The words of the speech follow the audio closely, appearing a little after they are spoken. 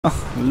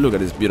Oh, look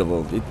at this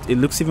beautiful. It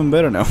looks even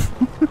better now.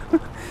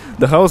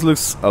 The house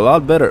looks a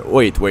lot better.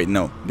 Wait,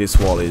 no. This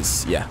wall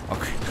is... yeah,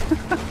 okay.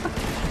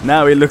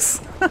 Now it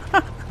looks...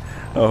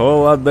 a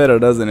whole lot better,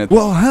 doesn't it?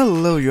 Well,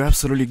 hello, you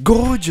absolutely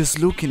gorgeous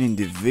looking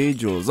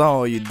individuals. How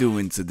are you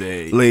doing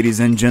today?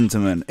 Ladies and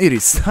gentlemen, it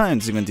is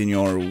time to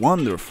continue our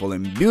wonderful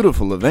and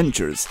beautiful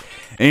adventures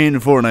in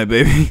Fortnite,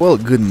 baby. Well,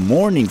 good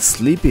morning,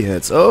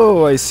 sleepyheads.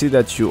 Oh, I see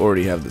that you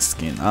already have the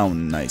skin. How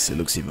nice. It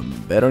looks even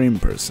better in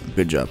person.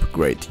 Good job.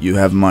 Great. You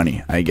have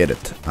money. I get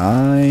it.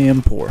 I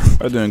am poor.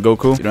 How you doing,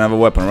 Goku? You don't have a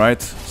weapon, right?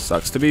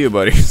 Sucks to be you,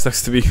 buddy.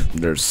 Sucks to be you.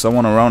 There's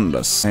someone around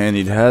us, and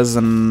it has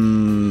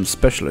a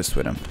specialist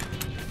with him.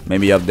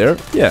 Maybe up there?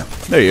 Yeah,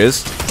 there he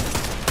is.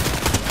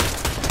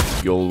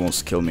 You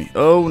almost killed me.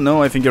 Oh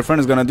no, I think your friend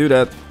is gonna do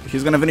that.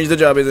 He's gonna finish the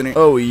job, isn't he?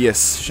 Oh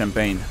yes,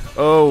 champagne.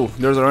 Oh,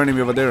 there's our enemy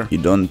over there. You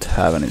don't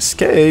have an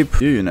escape,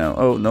 do you now?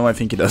 Oh no, I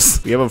think he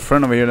does. We have a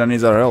friend over here that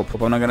needs our help.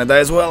 Hope I'm not gonna die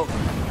as well.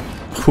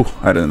 Whew,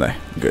 I didn't die.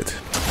 Good.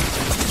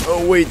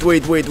 Oh, wait.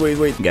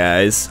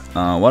 Guys,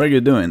 what are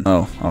you doing?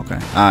 Oh, okay.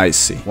 I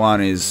see. One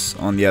is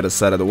on the other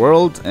side of the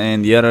world,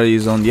 and the other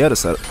is on the other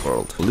side of the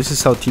world. Well, this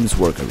is how teams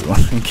work,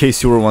 everyone. In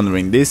case you were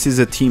wondering, this is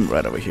a team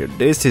right over here.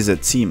 This is a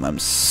team. I'm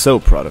so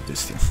proud of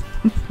this team.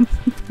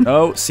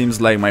 Oh, seems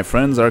like my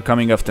friends are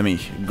coming after me.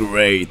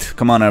 Great.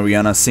 Come on,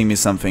 Ariana, sing me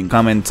something.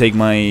 Come and take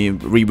my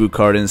reboot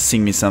card and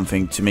sing me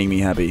something to make me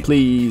happy.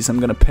 Please, I'm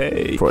gonna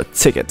pay for a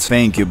ticket.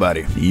 Thank you,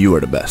 buddy. You are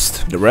the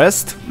best. The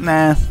rest?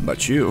 Nah,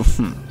 but you.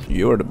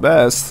 You're the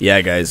best.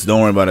 Yeah, guys,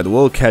 don't worry about it.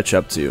 We'll catch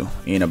up to you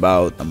in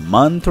about a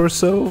month or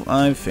so,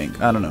 I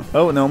think. I don't know.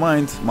 Oh, no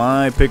mind.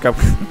 My pickup...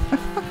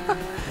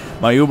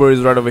 my Uber is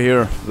right over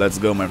here. Let's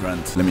go, my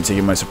friend. Let me take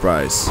you my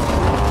surprise.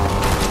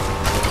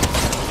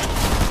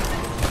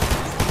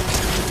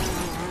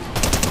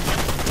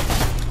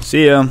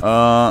 See ya.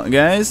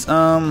 Guys,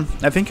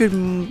 I think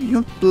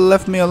you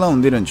left me alone,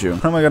 didn't you?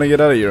 How am I gonna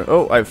get out of here?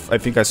 Oh, I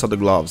think I saw the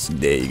gloves.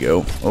 There you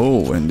go.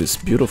 Oh, and this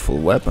beautiful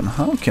weapon.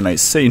 How can I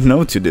say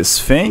no to this?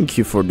 Thank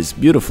you for this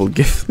beautiful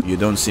gift. You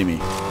don't see me.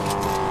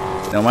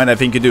 Never mind, I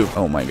think you do.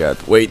 Oh my god.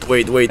 Wait.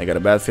 I got a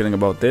bad feeling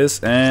about this.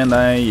 And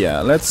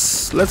yeah,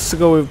 let's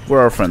go with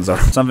where our friends are.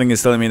 Something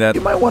is telling me that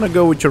you might want to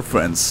go with your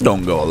friends.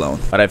 Don't go alone.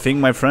 But I think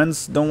my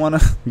friends don't want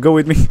to go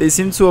with me. They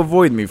seem to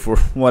avoid me for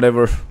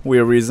whatever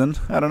weird reason.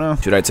 I don't know.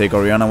 Should I take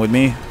Ariana with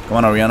me? Come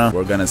on, Ariana.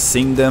 We're gonna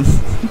sing them.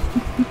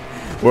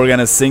 We're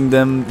gonna sing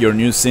them your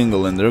new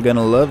single, and they're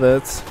gonna love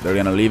it. They're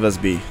gonna leave us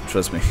be.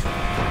 Trust me.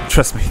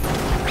 Trust me.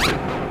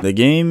 The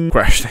game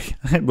crashed,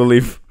 I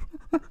believe.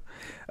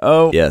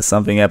 Oh, yeah,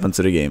 something happened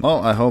to the game. Oh,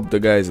 I hope the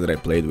guys that I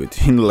played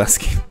with in the last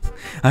game,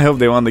 I hope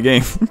they won the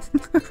game.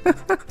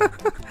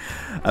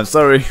 I'm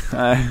sorry,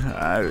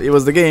 it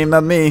was the game,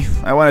 not me.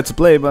 I wanted to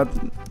play, but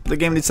the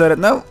game decided,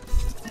 no,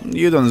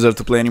 you don't deserve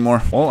to play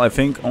anymore. Well, I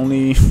think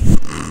only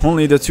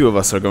the two of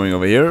us are going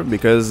over here,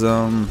 because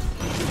the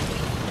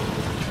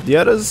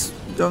others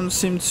don't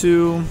seem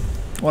to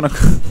wanna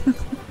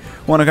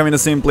come in the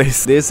same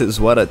place. This is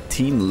what a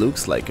team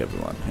looks like,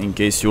 everyone. In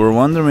case you were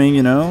wondering,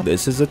 you know,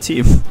 this is a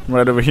team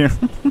right over here.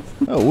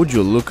 Oh, would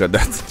you look at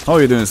that? How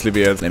are you doing,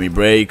 sleepyhead? Let me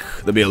break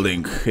the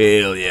building.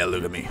 Hell yeah,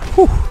 look at me.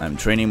 Whew. I'm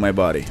training my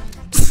body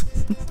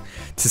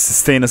to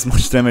sustain as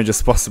much damage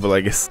as possible,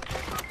 I guess.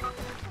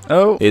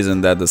 Oh,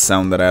 isn't that the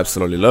sound that I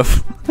absolutely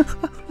love?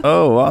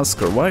 Oh,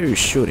 Oscar, why are you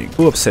shooting?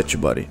 Who upset you,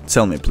 buddy?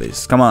 Tell me,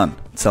 please. Come on,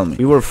 tell me.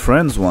 We were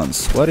friends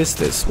once. What is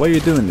this? Why are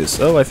you doing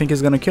this? Oh, I think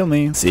he's gonna kill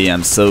me. See,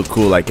 I'm so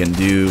cool. I can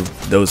do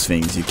those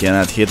things. You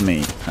cannot hit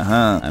me.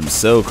 I'm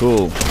so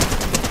cool.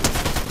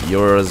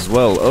 You're as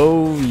well.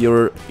 Oh,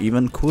 you're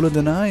even cooler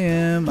than I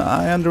am.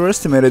 I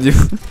underestimated you.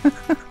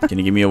 Can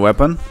you give me a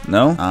weapon?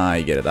 No?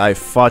 I get it. I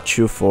fought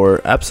you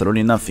for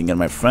absolutely nothing, and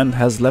my friend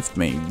has left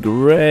me.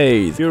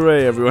 Great.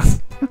 Hooray,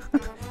 everyone.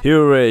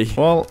 Hooray.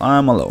 Well,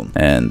 I'm alone.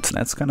 And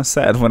that's kind of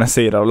sad when I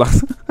say it out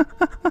loud.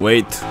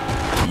 Wait.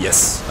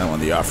 Yes, I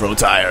want the off-road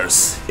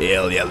tires.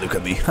 Hell yeah, look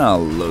at me. I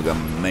look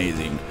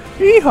amazing.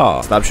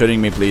 Yeehaw. Stop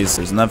shooting me, please.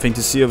 There's nothing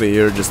to see over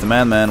here. Just a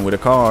madman with a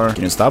car.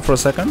 Can you stop for a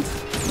second?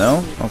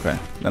 No? Okay.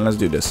 Then let's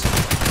do this.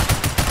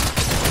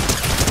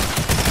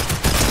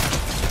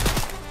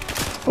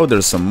 Oh,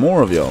 there's some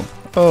more of y'all.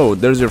 Oh,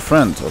 there's your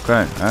friend.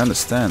 Okay, I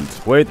understand.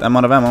 Wait, I'm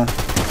out of ammo.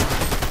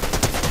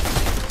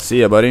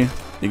 See ya, buddy.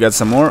 You got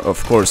some more?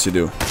 Of course you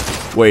do.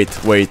 Wait.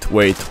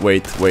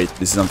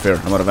 This is unfair.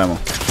 I'm out of ammo.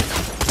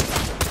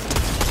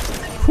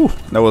 Whew,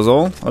 that was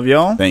all of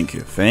y'all? Thank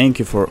you. Thank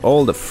you for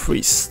all the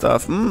free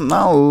stuff.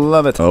 I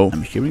love it. Oh,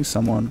 I'm hearing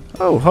someone.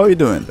 Oh, how are you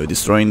doing? Are you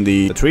destroying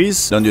the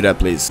trees? Don't do that,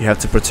 please. You have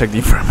to protect the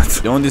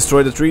environment. Don't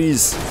destroy the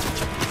trees.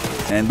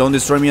 And don't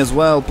destroy me as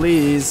well,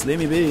 please. Leave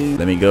me be.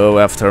 Let me go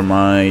after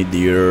my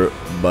dear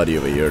buddy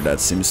over here that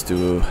seems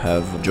to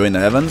have joined the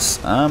heavens.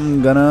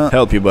 I'm gonna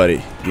help you,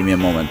 buddy. Give me a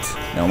moment.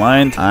 No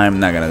mind. I'm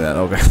not gonna do that.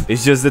 Okay.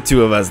 It's just the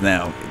two of us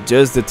now.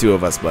 Just the two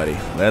of us, buddy.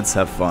 Let's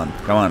have fun.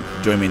 Come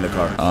on, join me in the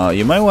car.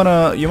 You might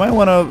wanna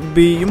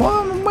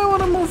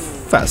move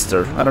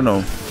faster. I don't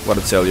know what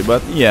to tell you,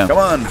 but yeah. Come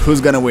on, who's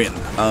gonna win?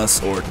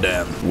 Us or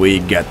them? We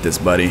get this,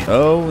 buddy.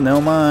 Oh,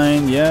 no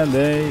mind. Yeah,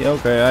 they...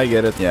 Okay, I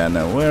get it. Yeah,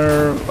 no,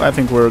 I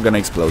think we're gonna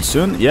explode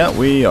soon. Yeah,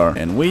 we are.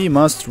 And we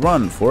must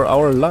run for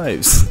our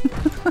lives.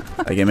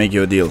 I can make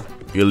you a deal.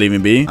 You leave me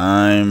be,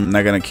 I'm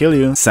not gonna kill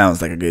you.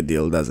 Sounds like a good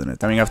deal, doesn't it?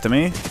 Coming after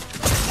me?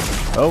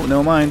 Oh,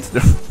 no mind.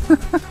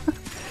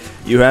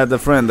 You had a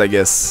friend, I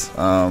guess.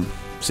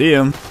 See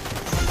him.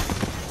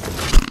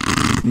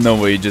 No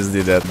way you just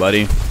did that,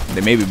 buddy.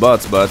 They may be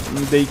bots, but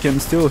they can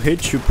still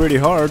hit you pretty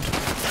hard.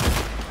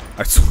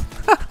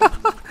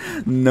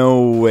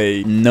 No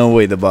way. No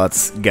way the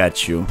bots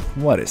got you.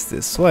 What is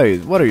this?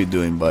 What are you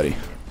doing, buddy?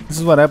 This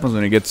is what happens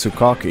when you get too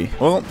cocky.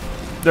 Well,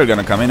 they're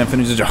gonna come in and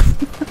finish the job.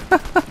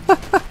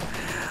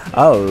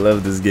 I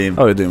love this game.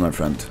 How are you doing, my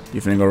friend? You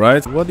feeling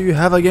alright? What do you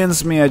have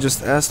against me? I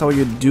just asked how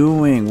you're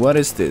doing. What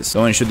is this?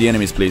 Don't shoot the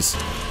enemies, please.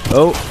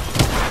 Oh.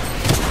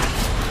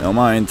 Don't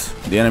mind.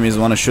 The enemies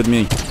wanna shoot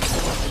me.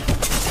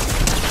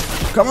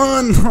 Come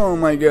on! Oh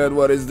my god,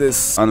 what is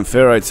this?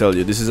 Unfair, I tell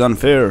you. This is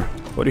unfair.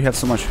 Why do you have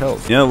so much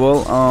health? Yeah,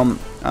 well,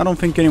 I don't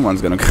think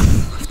anyone's gonna come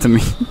after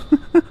me.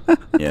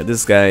 Yeah,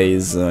 this guy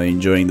is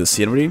enjoying the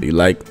scenery. Do you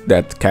like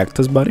that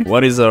cactus, buddy?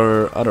 What is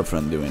our other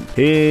friend doing?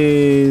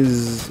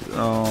 He's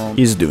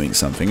doing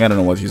something. I don't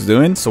know what he's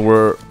doing. So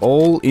we're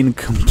all in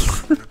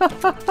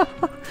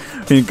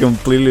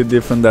completely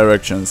different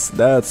directions.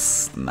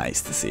 That's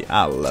nice to see.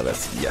 I love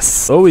it.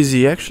 Yes. Oh, is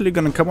he actually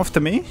gonna come after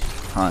me?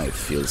 I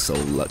feel so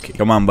lucky.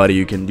 Come on, buddy,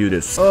 you can do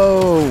this.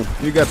 Oh,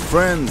 you got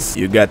friends.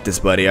 You got this,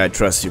 buddy. I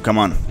trust you. Come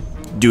on,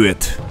 do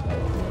it.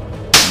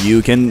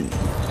 You cannot.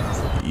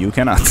 You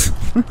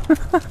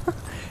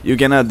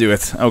cannot do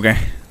it. Okay,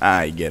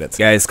 I get it.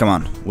 Guys, come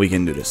on. We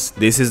can do this.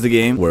 This is the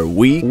game where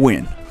we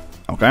win.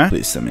 Okay?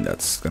 Please tell me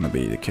that's gonna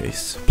be the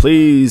case.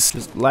 Please,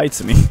 just lie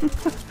to me.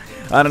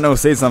 I don't know,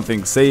 say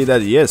something. Say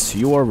that, yes,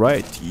 you are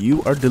right.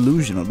 You are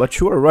delusional, but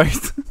you are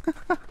right.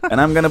 And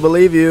I'm gonna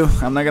believe you.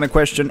 I'm not gonna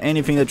question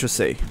anything that you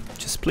say.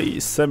 Just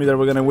please tell me that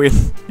we're gonna win,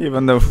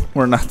 even though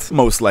we're not,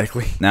 most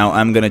likely. Now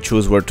I'm gonna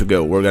choose where to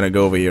go. We're gonna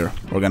go over here.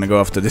 We're gonna go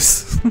after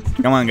this.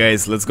 Come on,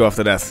 guys, let's go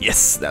after that.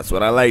 Yes, that's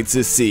what I like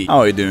to see. How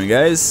are you doing,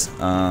 guys?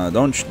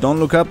 Don't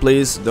look up,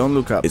 please. Don't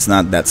look up. It's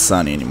not that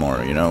sunny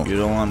anymore, you know. You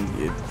don't want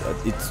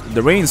it.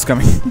 The rain's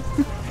coming.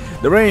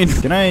 The rain!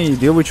 Can I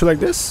deal with you like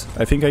this?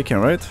 I think I can,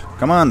 right?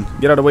 Come on,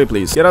 get out of the way,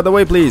 please. Get out of the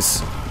way, please.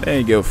 There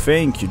you go.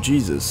 Thank you,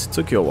 Jesus. It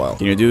took you a while.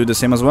 Can you do the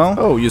same as well?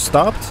 Oh, you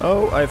stopped?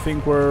 Oh, I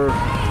think we're...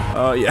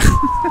 yeah.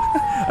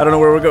 I don't know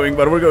where we're going,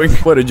 but we're going.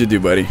 What did you do,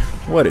 buddy?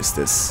 What is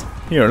this?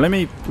 Here, let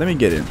me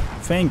get in.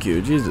 Thank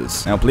you,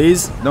 Jesus. Now,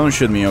 please, don't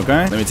shoot me,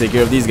 okay? Let me take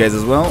care of these guys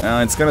as well.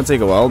 It's gonna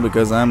take a while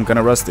because I'm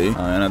kinda rusty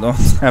and I don't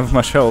have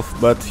much health.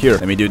 But here,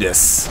 let me do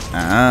this.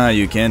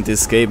 You can't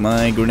escape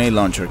my grenade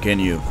launcher, can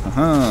you?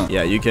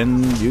 Yeah, you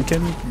can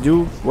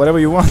do whatever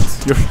you want.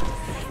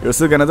 You're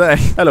still gonna die.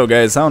 Hello,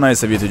 guys. How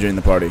nice of you to join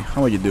the party.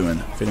 How are you doing?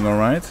 Feeling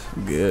alright?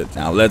 Good.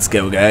 Now, let's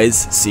go,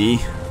 guys. See?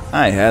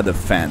 I had a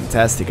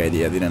fantastic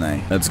idea, didn't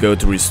I? Let's go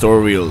to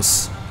restore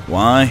wheels.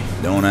 Why?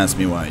 Don't ask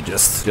me why.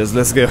 Just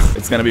let's go.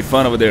 It's gonna be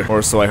fun over there.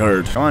 Or so I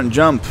heard. Come on,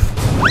 jump.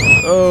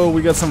 Oh,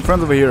 we got some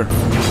friends over here.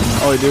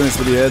 How are you doing,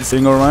 with the head?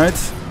 Feeling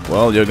alright?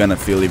 Well, you're gonna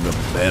feel even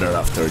better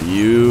after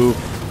you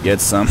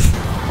get some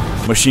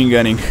machine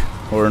gunning.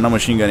 Or not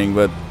machine gunning,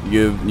 but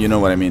you know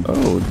what I mean.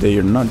 Oh,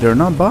 they're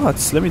not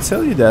bots. Let me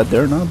tell you that.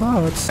 They're not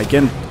bots. I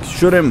can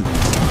shoot him.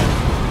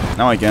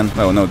 Now I can.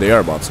 Oh, no, they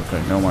are bots.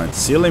 Okay, no mind.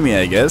 Silly me,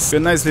 I guess.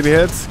 Good night,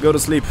 sleepyhead. Go to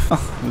sleep.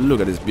 Oh, look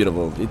at this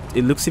beautiful.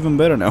 It looks even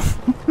better now.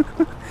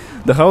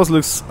 The house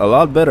looks a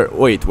lot better.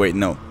 Wait,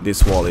 no.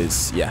 This wall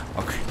is... Yeah,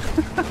 okay.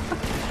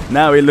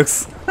 Now it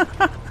looks...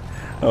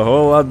 a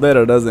whole lot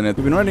better, doesn't it?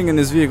 We've been riding in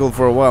this vehicle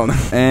for a while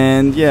now.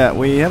 And yeah,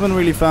 we haven't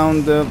really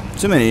found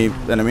too many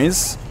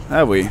enemies,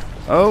 have we?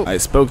 Oh, I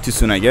spoke too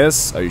soon, I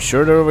guess. Are you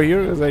sure they're over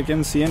here? Because I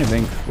can't see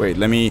anything. Wait,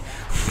 let me...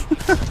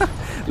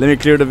 let me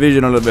clear the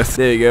vision a little bit.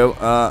 There you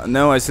go.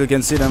 No, I still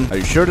can't see them. Are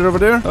you sure they're over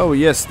there? Oh,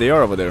 yes, they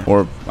are over there.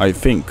 Or, I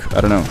think.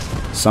 I don't know.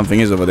 Something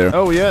is over there.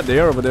 Oh, yeah, they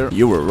are over there.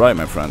 You were right,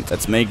 my friend.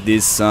 Let's make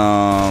this,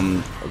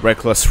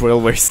 reckless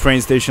railway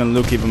train station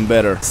look even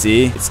better.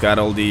 See? It's got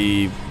all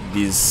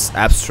these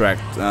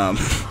abstract,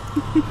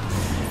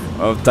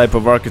 type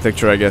of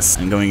architecture, I guess.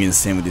 I'm going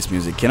insane with this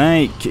music.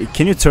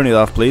 Can you turn it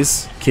off,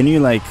 please? Can you,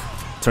 like,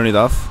 turn it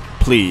off?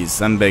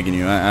 Please, I'm begging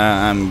you.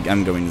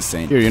 I'm going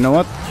insane. Here, you know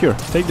what? Here,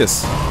 take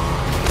this.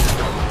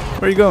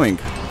 Where are you going?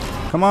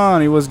 Come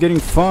on, it was getting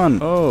fun.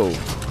 Oh.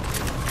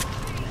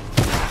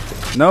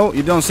 No,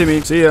 you don't see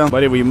me. See ya.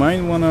 Buddy, we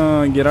might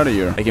wanna get out of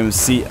here. I can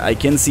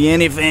see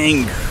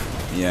anything.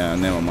 Yeah,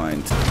 never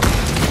mind.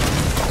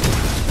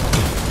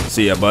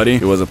 See ya, buddy.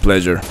 It was a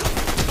pleasure.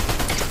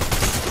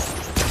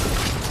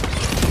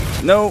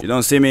 No, you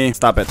don't see me.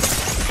 Stop it.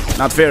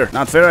 Not fair.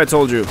 Not fair, I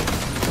told you.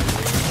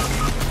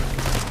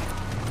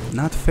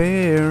 Not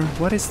fair.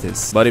 What is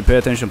this? Buddy, pay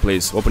attention,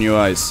 please. Open your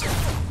eyes.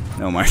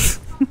 No mind.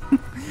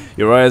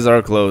 Your eyes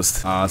are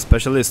closed.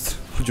 Specialist,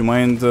 would you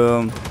mind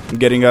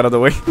getting out of the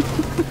way?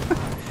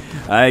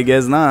 I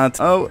guess not.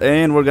 Oh,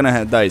 and we're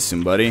gonna die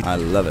soon, buddy. I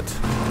love it.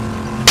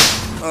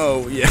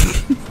 Oh, yeah.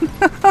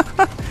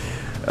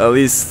 At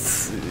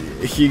least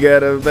he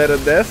got a better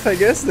death, I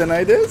guess, than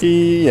I did.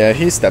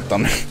 He stepped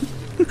on me.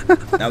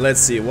 Now let's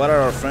see, what are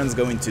our friends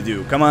going to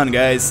do? Come on,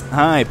 guys.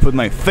 I put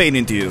my faith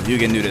into you. You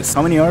can do this.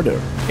 How many are there?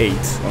 8.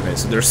 Okay,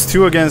 so there's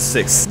 2 against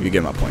 6. You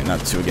get my point,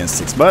 not 2 against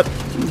 6. But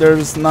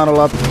there's not a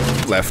lot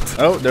left.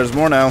 Oh, there's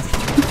more now.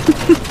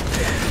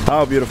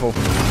 How beautiful.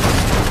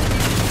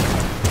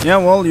 Yeah,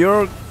 well,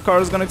 your car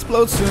is gonna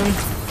explode soon.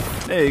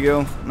 There you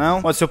go.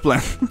 Now, what's your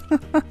plan?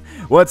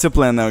 What's your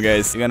plan now,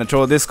 guys? You gonna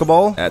throw a disco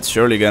ball? That's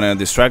surely gonna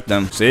distract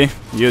them. See?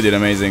 You did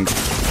amazing.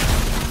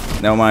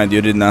 Never mind,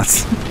 you did not.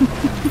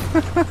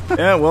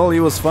 Yeah, well, it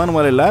was fun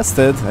while it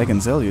lasted. I can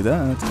tell you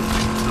that.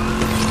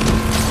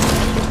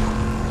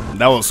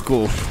 That was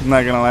cool,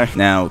 not gonna lie.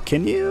 Now,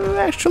 can you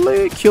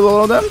actually kill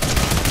all of them?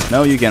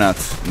 No, you cannot.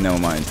 Never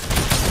mind.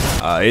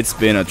 It's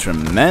been a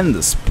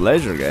tremendous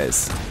pleasure,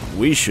 guys.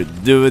 We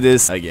should do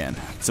this again.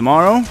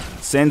 Tomorrow,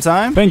 same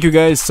time. Thank you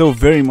guys so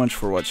very much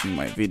for watching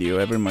my video.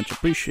 I very much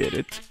appreciate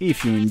it.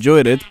 If you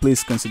enjoyed it,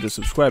 please consider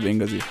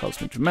subscribing as it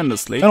helps me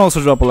tremendously. And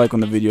also drop a like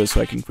on the video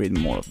so I can create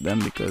more of them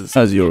because,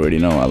 as you already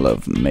know, I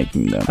love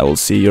making them. I will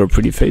see your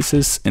pretty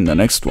faces in the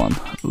next one.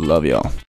 Love y'all.